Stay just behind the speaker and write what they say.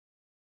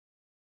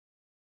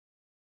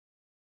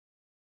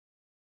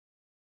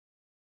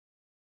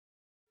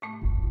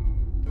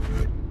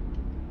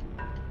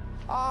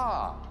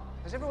Ah,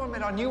 has everyone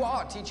met our new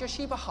art teacher,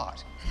 Sheba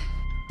Hart?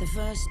 The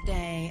first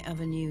day of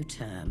a new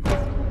term,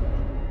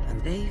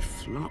 and they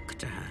flock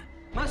to her.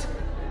 What?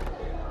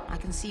 I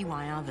can see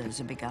why others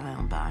are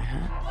beguiled by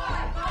her.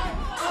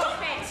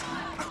 Stop it!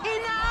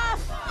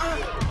 Enough!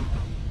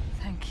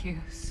 Thank you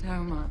so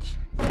much.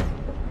 Do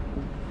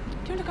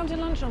you want to come to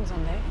lunch on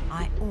Sunday?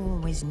 I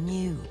always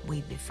knew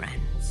we'd be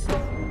friends.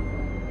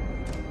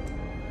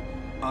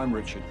 I'm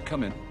Richard.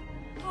 Come in.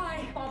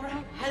 Hi,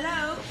 Barbara.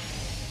 Hello?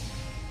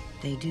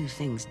 They do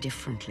things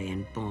differently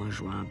in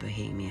bourgeois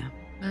Bohemia.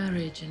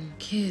 Marriage and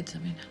kids, I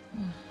mean,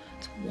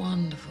 it's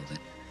wonderful. It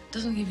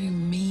doesn't give you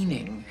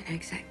meaning.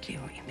 Exactly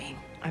what you mean.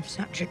 I've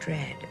such a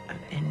dread of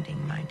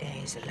ending my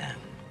days alone.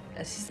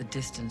 This is the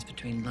distance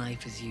between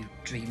life as you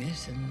dream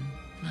it and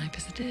life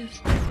as it is.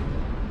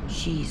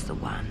 She's the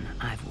one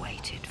I've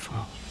waited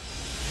for.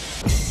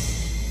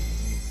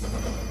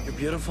 You're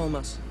beautiful,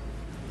 miss.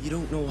 You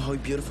don't know how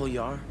beautiful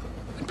you are.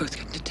 We both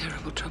get into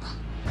terrible trouble.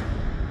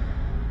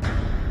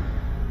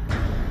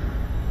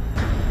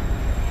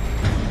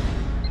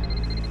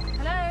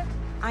 Hello?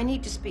 I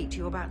need to speak to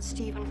you about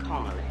Stephen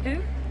Connolly.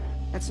 Who?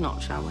 Let's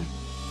not, shall we?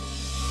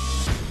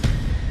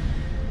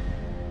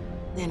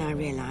 Then I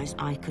realized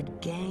I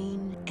could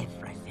gain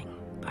everything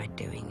by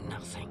doing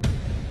nothing.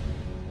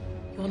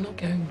 You're not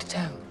going to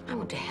tell? I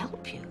want to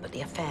help you, but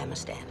the affair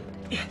must end.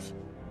 Yes.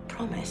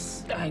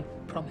 Promise. I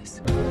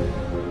promise.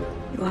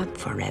 You are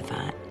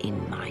forever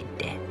in my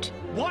debt.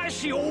 Why is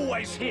she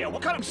always here?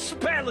 What kind of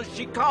spell has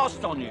she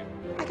cast on you?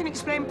 I can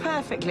explain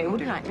perfectly, would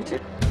you like me to?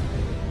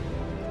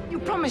 You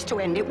promised to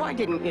end it, why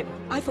didn't you?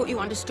 I thought you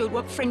understood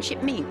what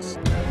friendship means.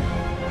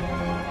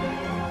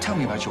 Tell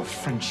me about your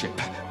friendship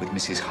with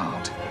Mrs.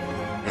 Hart.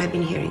 I've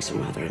been hearing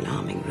some rather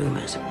alarming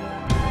rumors.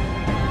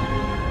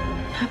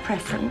 Her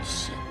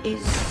preference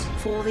is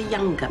for the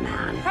younger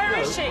man. Where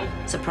is she?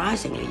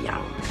 Surprisingly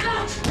young.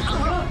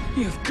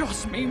 You've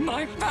cost me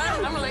my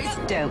family.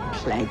 Don't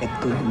play the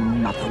good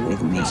mother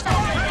with me.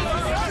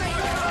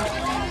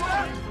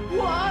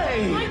 Why?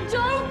 I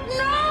don't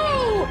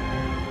know!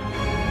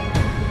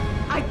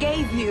 I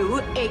gave you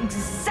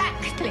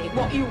exactly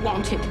what you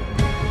wanted.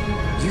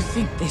 You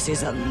think this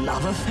is a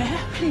love affair?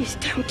 Please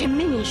don't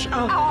diminish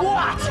our...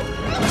 What?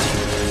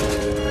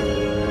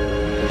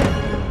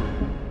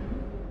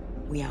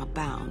 We are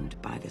bound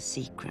by the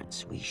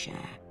secrets we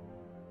share.